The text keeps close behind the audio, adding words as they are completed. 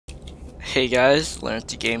Hey guys, Learn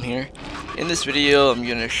to Game here. In this video, I'm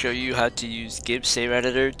going to show you how to use Gibbed save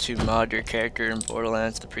editor to mod your character in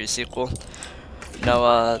Borderlands the pre-sequel.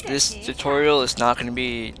 Now, this tutorial is not going to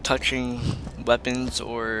be touching weapons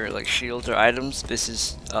or like shields or items. This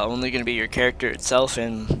is only going to be your character itself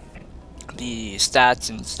and the stats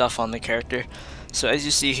and stuff on the character. So as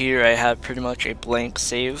you see here, I have pretty much a blank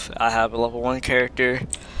save. I have a level 1 character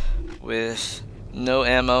with no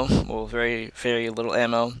ammo, well, very little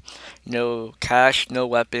ammo, no cash, no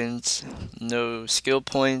weapons, no skill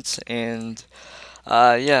points, and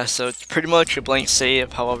yeah, so it's pretty much a blank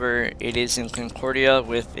save. However, it is in Concordia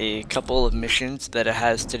with a couple of missions that it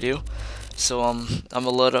has to do. So I'm gonna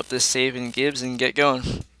load up this save in Gibbs and get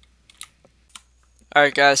going.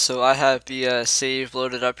 Alright guys, so I have the save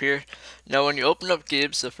loaded up here. Now when you open up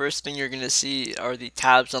Gibbs, the first thing you're going to see are the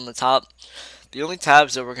tabs on the top. The only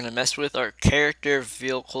tabs that we're going to mess with are character,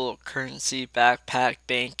 vehicle, currency, backpack,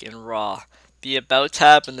 bank, and raw. The about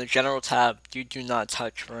tab and the general tab you do not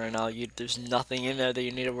touch right now. There's nothing in there that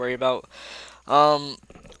you need to worry about. But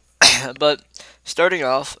starting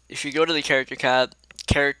off, if you go to the character tab,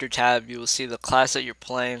 you will see the class that you're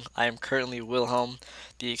playing. I am currently Wilhelm.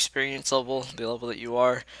 The experience level, the level that you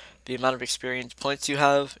are, the amount of experience points you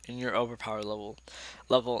have, and your overpower level,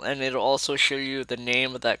 and it'll also show you the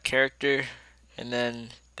name of that character, and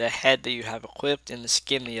then the head that you have equipped and the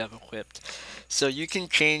skin that you have equipped. So you can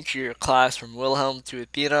change your class from Wilhelm to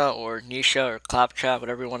Athena or Nisha or Claptrap,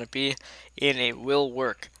 whatever you want to be, and it will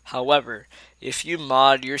work. However, if you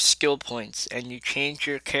mod your skill points and you change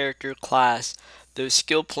your character class, those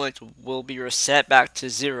skill points will be reset back to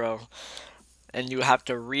 0, and you have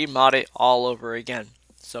to remod it all over again.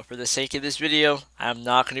 So for the sake of this video, I'm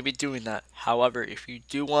not going to be doing that. However, if you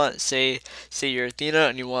do want, say you're Athena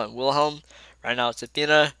and you want Wilhelm, right now it's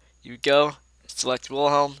Athena, you go, select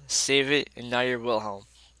Wilhelm, save it, and now you're Wilhelm.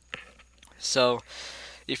 So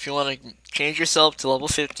if you want to change yourself to level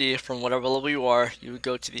 50 from whatever level you are, you would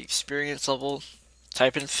go to the experience level,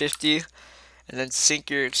 type in 50, and then sync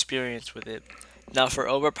your experience with it. Now for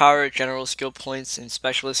overpowered general skill points and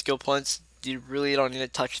specialist skill points, you really don't need to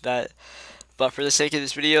touch that. But for the sake of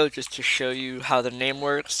this video, just to show you how the name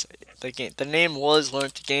works, the name was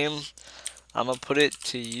Learn to Game. I'm going to put it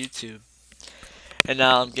to YouTube. And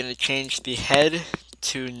now I'm going to change the head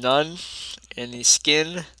to none and the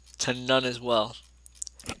skin to none as well.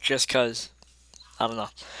 Just because, I don't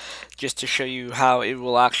know. Just to show you how it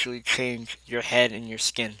will actually change your head and your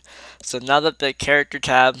skin. So now that the character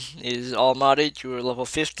tab is all modded, you are level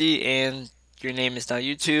 50 and your name is now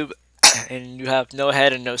YouTube, and you have no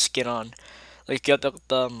head and no skin on. Like you have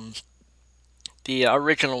the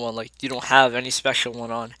original one, like you don't have any special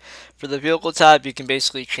one on. For the vehicle tab, you can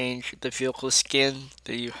basically change the vehicle skin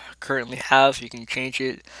that you currently have. You can change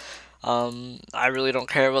it. I really don't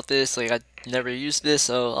care about this. Like I never used this,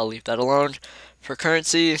 so I'll leave that alone. For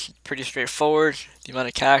currency, pretty straightforward. The amount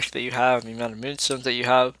of cash that you have, the amount of moonstones that you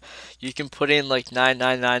have, you can put in like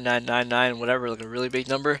 99999, whatever, like a really big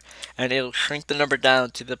number, and it'll shrink the number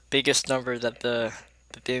down to the biggest number that the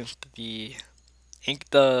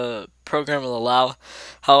program will allow.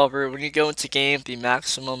 However, when you go into game, the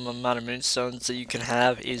maximum amount of moonstones that you can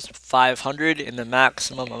have is 500, and the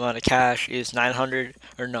maximum amount of cash is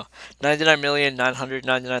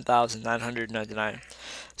 99,999,999.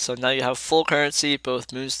 So now you have full currency,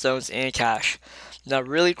 both moonstones and cash. Now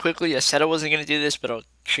really quickly, I said I wasn't going to do this, but I'll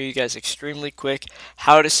show you guys extremely quick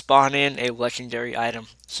how to spawn in a legendary item.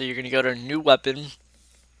 So you're going to go to new weapon,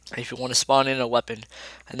 if you want to spawn in a weapon,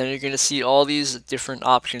 and then you're going to see all these different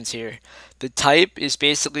options here. The type is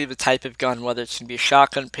basically the type of gun, whether it's going to be a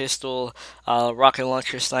shotgun, pistol, rocket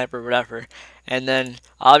launcher, sniper, whatever. And then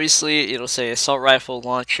obviously it'll say assault rifle,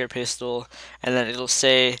 launcher, pistol, and then it'll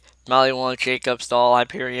say Maliwan, Jacobs, Doll,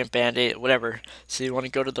 Hyperion, Bandit, whatever. So you want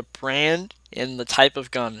to go to the brand and the type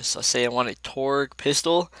of gun. So say I want a Torg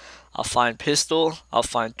pistol, I'll find pistol, I'll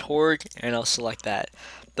find Torg, and I'll select that.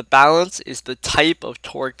 The balance is the type of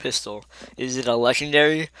Torg pistol. Is it a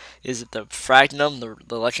legendary? Is it the Fragnum,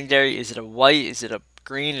 the legendary? Is it a white? Is it a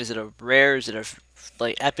green? Is it a rare? Is it a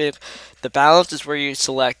like epic? The balance is where you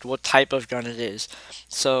select what type of gun it is.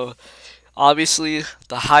 So obviously,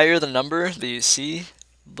 the higher the number that you see,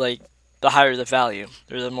 like the higher the value,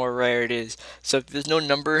 or the more rare it is. So if there's no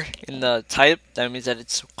number in the type, that means that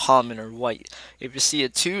it's common or white. If you see a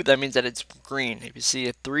 2, that means that it's green. If you see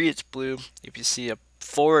a 3, it's blue. If you see a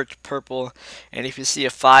 4, it's purple, and if you see a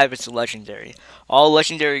 5, it's a legendary. All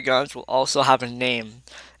legendary guns will also have a name,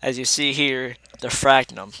 as you see here, the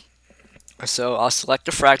Fragnum. So I'll select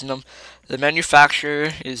the Fragnum. The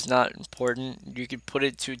manufacturer is not important. You could put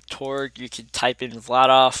it to Torg, you could type in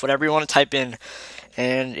Vladov, whatever you want to type in,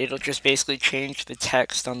 and it'll just basically change the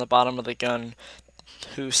text on the bottom of the gun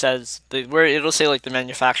who says where it'll say like the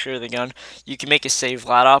manufacturer of the gun. You can make it say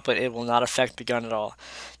Vladov, but it will not affect the gun at all.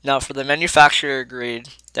 Now for the manufacturer grade,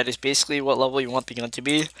 that is basically what level you want the gun to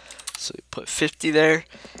be. So you put 50 there,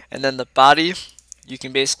 and then the body, you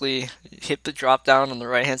can basically hit the drop down on the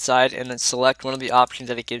right hand side and then select one of the options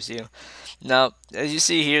that it gives you. Now, as you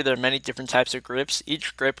see here, there are many different types of grips.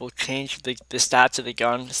 Each grip will change the stats of the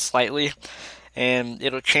gun slightly, and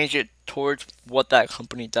it'll change it towards what that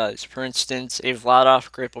company does. For instance, a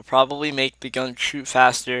Vladov grip will probably make the gun shoot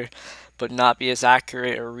faster, but not be as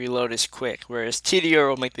accurate or reload as quick, whereas TDR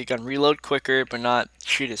will make the gun reload quicker, but not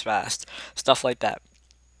shoot as fast. Stuff like that.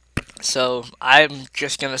 So I'm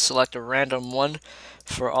just going to select a random one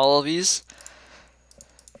for all of these.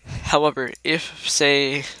 However, if,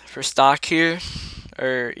 say, for stock here,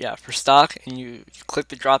 for stock, and you click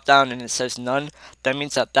the drop down and it says none, that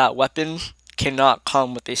means that that weapon cannot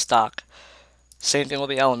come with a stock. Same thing with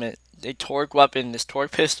the element. A Torg weapon, this Torg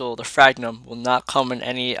pistol, the Fragnum, will not come in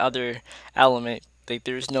any other element.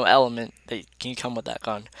 There's no element that can come with that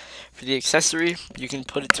gun. For the accessory, you can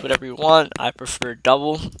put it to whatever you want. I prefer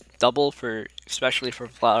double for especially for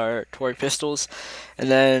Torg pistols, and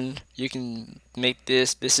then you can make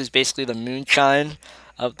this. This is basically the moonshine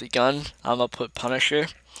of the gun. I'm gonna put Punisher,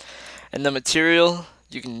 and the material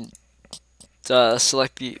you can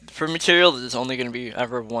select for material. There's only going to be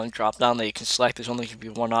ever one drop down that you can select. There's only going to be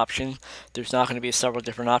one option. There's not going to be several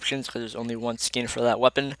different options because there's only one skin for that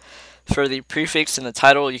weapon. For the prefix and the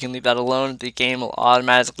title, you can leave that alone. The game will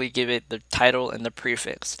automatically give it the title and the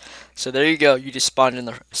prefix. So there you go. You just spawned in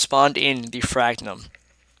the Fragnum.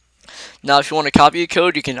 Now, if you want to copy a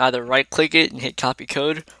code, you can either right-click it and hit copy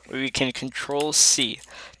code, or you can Control C.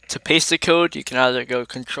 To paste the code, you can either go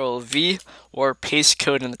Control V or paste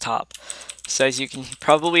code in the top. So as you can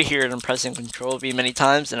probably hear it, I'm pressing Control V many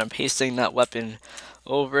times and I'm pasting that weapon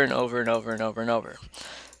over and over and over and over and over.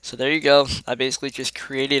 So there you go. I basically just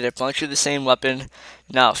created a bunch of the same weapon.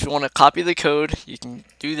 Now if you want to copy the code, you can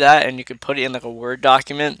do that and you can put it in like a Word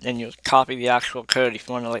document and you'll copy the actual code if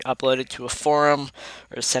you want to like upload it to a forum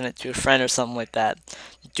or send it to a friend or something like that.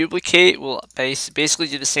 Duplicate will basically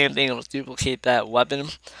do the same thing. It'll duplicate that weapon.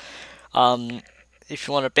 If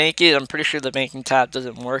you want to bank it, I'm pretty sure the banking tab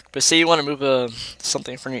doesn't work. But say you want to move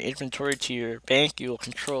something from your inventory to your bank, you will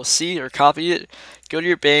Control C or copy it, go to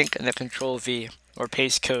your bank, and then Control V or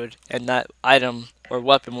paste code, and that item or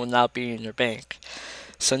weapon will now be in your bank.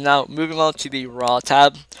 So now moving on to the raw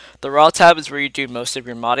tab. The raw tab is where you do most of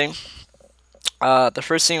your modding. The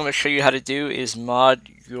first thing I'm going to show you how to do is mod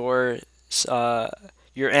your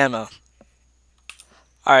ammo.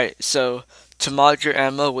 Alright, so to mod your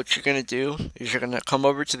ammo, what you're going to do is you're going to come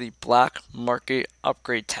over to the Black Market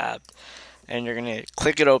Upgrade tab, and you're going to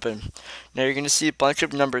click it open. Now you're going to see a bunch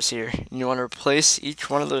of numbers here, and you want to replace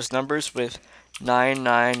each one of those numbers with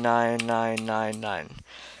 999999.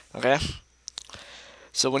 Okay?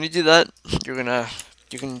 So when you do that, you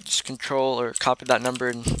can just control or copy that number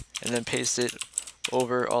and then paste it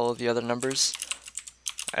over all of the other numbers,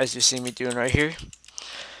 as you see me doing right here.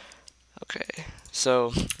 Okay,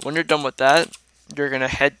 so when you're done with that, you're going to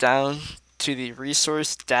head down to the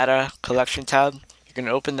Resource Data Collection tab. You're going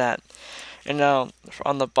to open that. And now,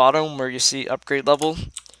 on the bottom where you see Upgrade Level,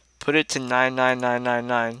 put it to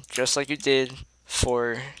 99999, just like you did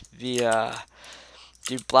for the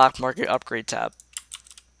Black Market Upgrade tab.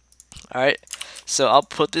 Alright, so I'll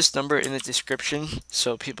put this number in the description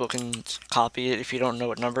so people can copy it if you don't know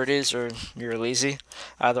what number it is or you're lazy,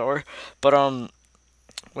 either or. But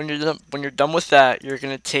when you're done with that, you're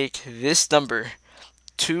gonna take this number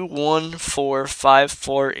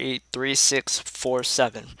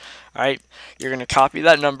 21454834647. All right, you're gonna copy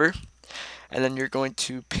that number, and then you're going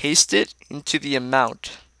to paste it into the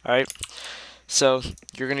amount. All right, so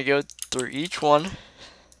you're gonna go through each one,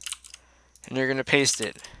 and you're gonna paste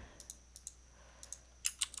it.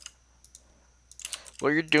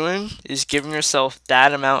 What you're doing is giving yourself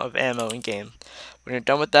that amount of ammo in game. When you're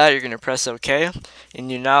done with that, you're going to press OK,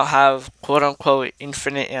 and you now have quote-unquote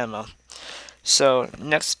infinite ammo. So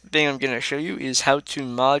next thing I'm going to show you is how to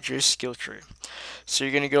mod your skill tree. So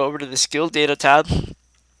you're going to go over to the skill data tab,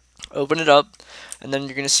 open it up, and then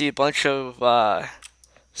you're going to see a bunch of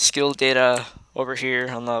skill data over here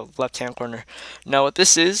on the left hand corner. Now what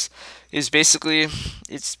this is basically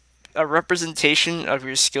it's a representation of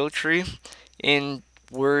your skill tree in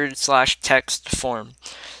Word/text form.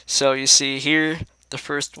 So you see here The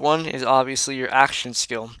first one is obviously your action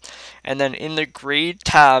skill. And then in the grade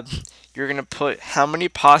tab, you're going to put how many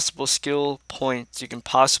possible skill points you can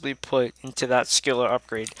possibly put into that skill or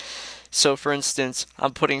upgrade. So for instance,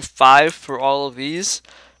 I'm putting 5 for all of these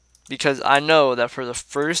because I know that for the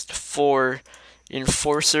first 4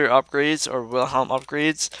 Enforcer upgrades or Wilhelm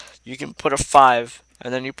upgrades, you can put a 5,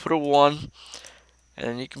 and then you put a 1, and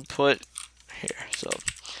then you can put here. So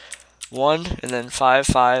 1, and then 5,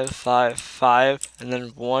 5, 5, 5, and then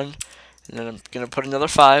 1, and then I'm going to put another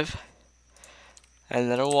 5,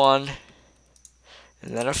 and then a 1,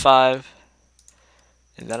 and then a 5,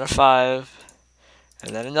 and then a 5,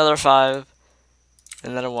 and then another 5,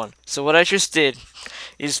 and then a 1. So what I just did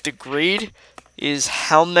is the grade is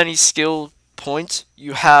how many skill points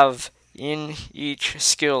you have in each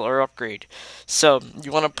skill or upgrade. So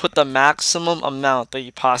you want to put the maximum amount that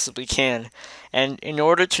you possibly can. And in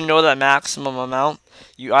order to know that maximum amount,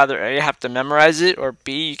 you either A, have to memorize it, or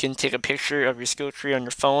B, you can take a picture of your skill tree on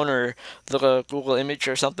your phone, or look at a Google image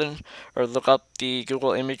or something, or look up the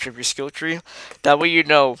Google image of your skill tree. That way you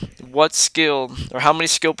know what skill or how many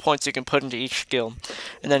skill points you can put into each skill.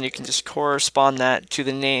 And then you can just correspond that to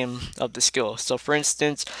the name of the skill. So for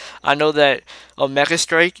instance, I know that Omega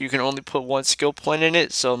Strike, you can only put 1 skill point in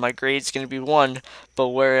it, so my grade's going to be 1, but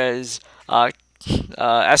whereas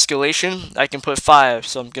Escalation, I can put 5,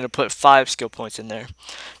 so I'm going to put 5 skill points in there.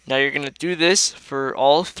 Now you're going to do this for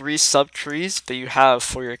all 3 subtrees that you have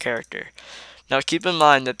for your character. Now keep in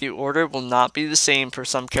mind that the order will not be the same for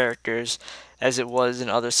some characters as it was in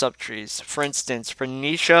other subtrees. For instance, for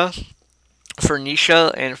Nisha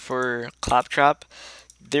and for Claptrap,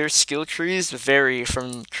 their skill trees vary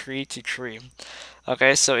from tree to tree.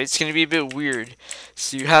 Okay, so it's gonna be a bit weird.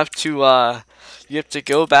 So you have to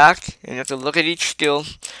go back and you have to look at each skill,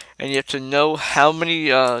 and you have to know how many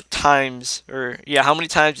times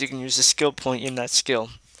you can use a skill point in that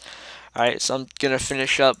skill. All right, so I'm gonna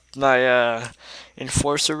finish up my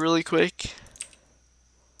Enforcer really quick.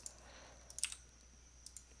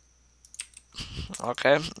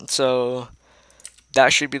 Okay, so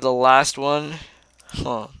that should be the last one.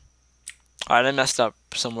 Huh. Alright, I messed up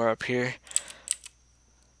somewhere up here.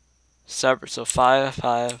 Separate. So 5,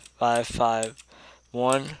 5, 5, 5,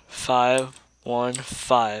 1, 5, 1,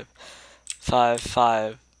 5, 5,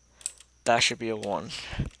 5. That should be a 1.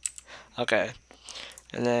 Okay.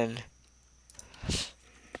 And then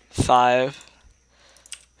 5,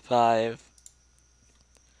 5,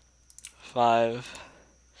 5,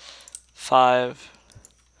 5,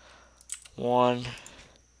 1,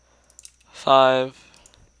 5,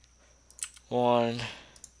 1,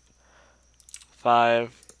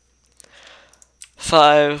 5,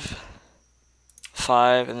 5,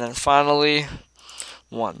 5, and then finally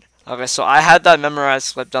 1. Okay, so I had that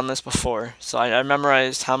memorized because I've done this before. So I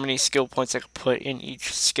memorized how many skill points I could put in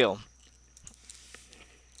each skill.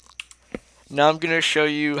 Now I'm going to show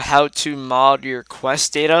you how to mod your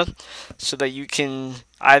quest data so that you can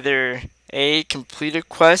either A, complete a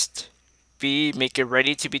quest, B, make it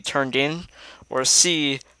ready to be turned in, or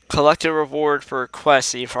C, collect a reward for a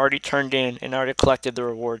quest that you've already turned in and already collected the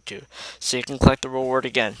reward to. So you can collect the reward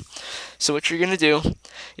again. So what you're going to do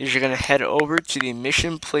is you're going to head over to the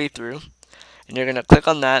mission playthrough, and you're going to click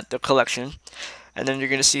on that, the collection, and then you're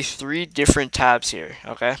going to see 3 different tabs here,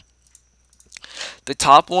 okay? The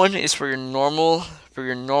top one is for your normal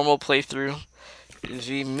playthrough.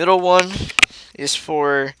 The middle one is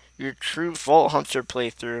for your true Vault Hunter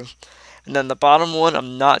playthrough. And then the bottom one,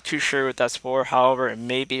 I'm not too sure what that's for. However, it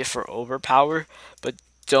may be for Overpower, but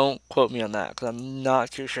don't quote me on that because I'm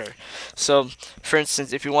not too sure. So, for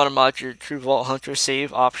instance, if you want to mod your True Vault Hunter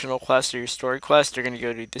save optional quest or your story quest, you're going to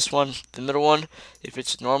go to this one, the middle one. If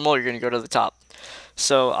it's normal, you're going to go to the top.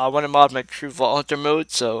 So I want to mod my True Vault Hunter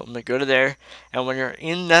mode, so I'm going to go to there. And when you're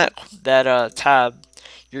in that tab,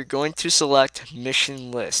 you're going to select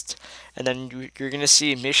Mission List. And then you're going to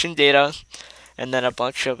see Mission Data, and then a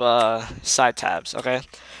bunch of side tabs, okay?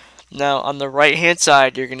 Now, on the right-hand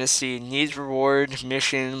side, you're going to see Needs Reward,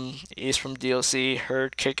 Mission, is from DLC,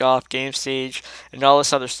 Herd, Kickoff, Game Stage, and all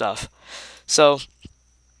this other stuff. So,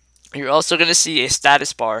 you're also going to see a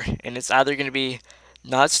status bar, and it's either going to be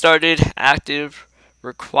Not Started, Active,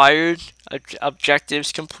 Required,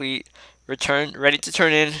 Objectives Complete, Ready to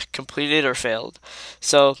Turn In, Completed, or Failed.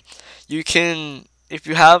 So, you can... If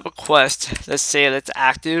you have a quest, let's say that's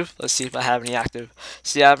active, let's see if I have any active.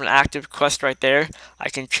 See, I have an active quest right there. I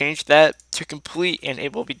can change that to complete and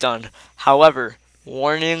it will be done. However,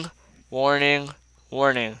 warning, warning,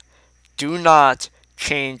 warning. Do not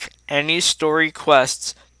change any story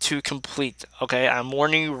quests to complete. Okay, I'm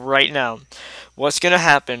warning you right now. What's going to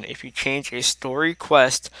happen if you change a story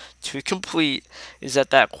quest to complete is that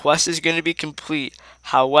that quest is going to be complete.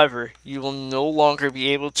 However, you will no longer be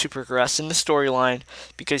able to progress in the storyline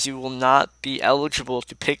because you will not be eligible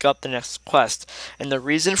to pick up the next quest. And the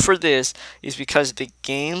reason for this is because the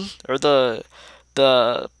game, or the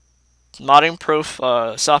modding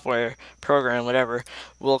software program, whatever,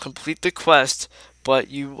 will complete the quest,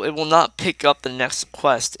 but it will not pick up the next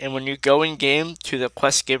quest. And when you go in game to the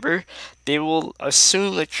quest giver, they will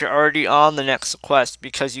assume that you're already on the next quest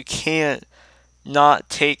because you can't not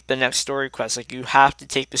take the next story quest. Like, you have to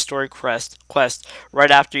take the story quest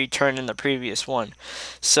right after you turn in the previous one.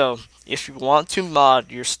 So if you want to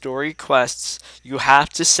mod your story quests, you have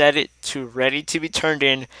to set it to ready to be turned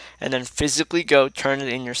in and then physically go turn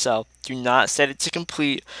it in yourself. Do not set it to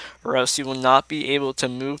complete, or else you will not be able to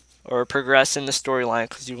move or progress in the storyline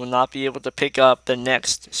because you will not be able to pick up the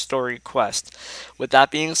next story quest. With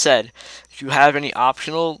that being said, if you have any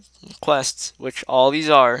optional quests, which all these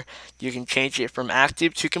are, you can change it from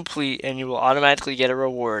active to complete and you will automatically get a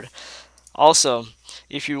reward. Also,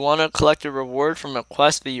 if you want to collect a reward from a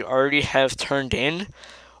quest that you already have turned in,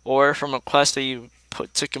 or from a quest that you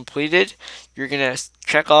put to completed, you're going to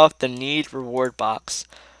check off the need reward box.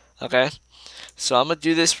 Okay, so I'm going to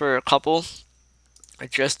do this for a couple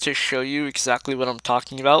just to show you exactly what I'm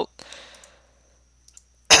talking about.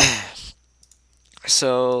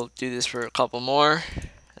 So do this for a couple more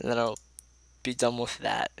and then I'll be done with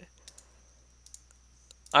that.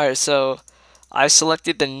 Alright, so I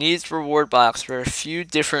selected the needs reward box for a few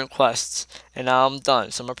different quests and now I'm done.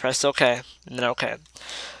 So I'm going to press OK and then OK.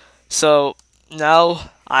 So now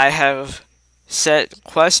I have set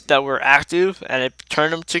quests that were active and I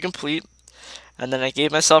turned them to complete. And then I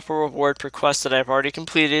gave myself a reward for quests that I've already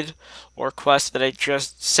completed or quests that I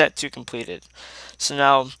just set to completed. So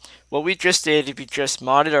now, what we just did, if we just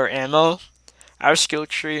modded our ammo, our skill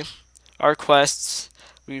tree, our quests,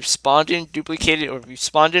 we've spawned in duplicated, or we've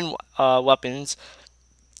spawned in weapons,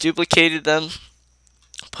 duplicated them,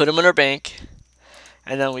 put them in our bank,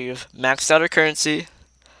 and then we've maxed out our currency,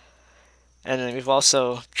 and then we've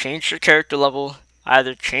also changed your character level,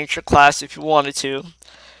 either changed your class if you wanted to,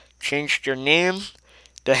 changed your name,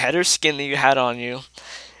 the header skin that you had on you,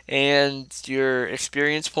 and your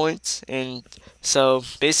experience points. And so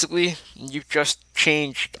basically you've just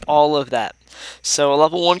changed all of that. So a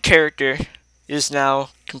level 1 character is now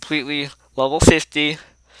completely level 50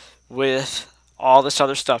 with all this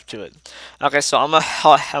other stuff to it. Okay, so I'm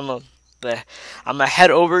gonna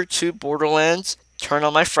head over to Borderlands, turn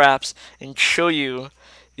on my fraps, and show you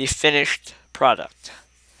the finished product.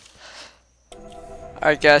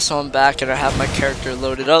 Alright guys, so I'm back and I have my character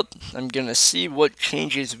loaded up. I'm gonna see what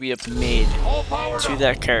changes we have made to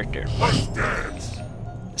that character.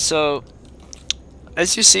 So,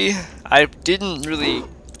 as you see, I didn't really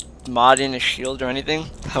mod in a shield or anything.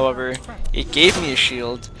 However, it gave me a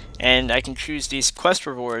shield and I can choose these quest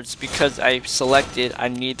rewards because I selected I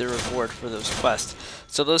need the reward for those quests.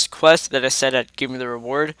 So those quests that I said I'd give me the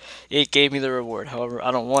reward, it gave me the reward. However,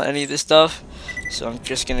 I don't want any of this stuff, so I'm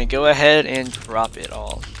just gonna go ahead and drop it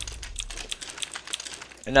all.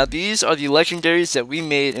 And now these are the legendaries that we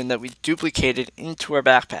made and that we duplicated into our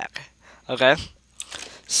backpack. Okay,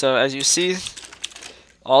 so as you see,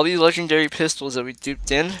 all these legendary pistols that we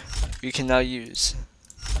duped in, we can now use.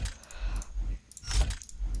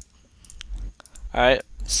 Alright,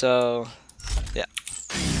 so yeah.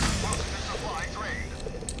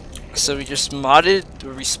 So we just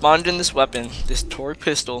respawned in this weapon, this Tor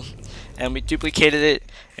pistol, and we duplicated it,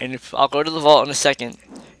 and I'll go to the vault in a second,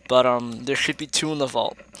 but there should be 2 in the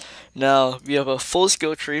vault. Now, we have a full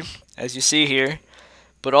skill tree, as you see here,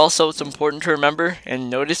 but also it's important to remember and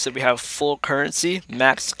notice that we have full currency,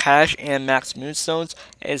 max cash, and max moonstones,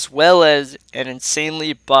 as well as an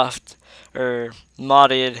insanely buffed, or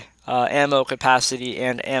modded, ammo capacity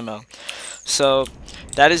and ammo. So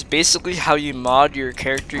that is basically how you mod your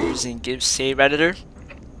character using Gibbed save editor.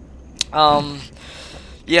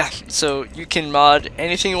 Yeah, so you can mod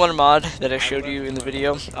anything you want to mod that I showed you in the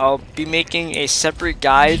video. I'll be making a separate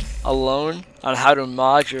guide alone on how to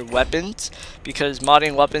mod your weapons, because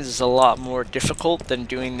modding weapons is a lot more difficult than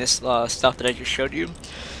doing this stuff that I just showed you.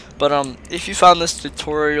 But if you found this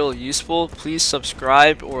tutorial useful, please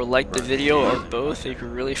subscribe or like the video, or both if you're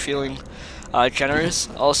really feeling generous.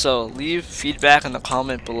 Also, leave feedback in the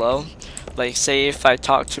comment below. Like, say if I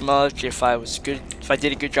talked too much, if I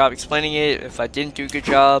did a good job explaining it, if I didn't do a good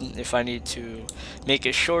job, if I need to make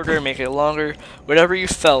it shorter, make it longer, whatever you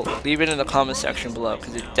felt, leave it in the comment section below,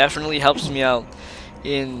 because it definitely helps me out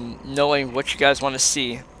in knowing what you guys want to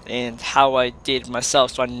see and how I did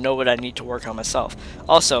myself, so I know what I need to work on myself.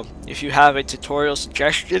 Also, if you have a tutorial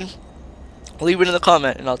suggestion, leave it in the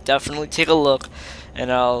comment and I'll definitely take a look,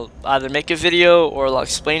 and I'll either make a video or I'll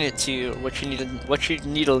explain it to you what you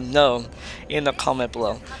need to know in the comment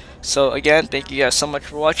below. So again, thank you guys so much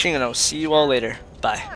for watching, and I'll see you all later. Bye.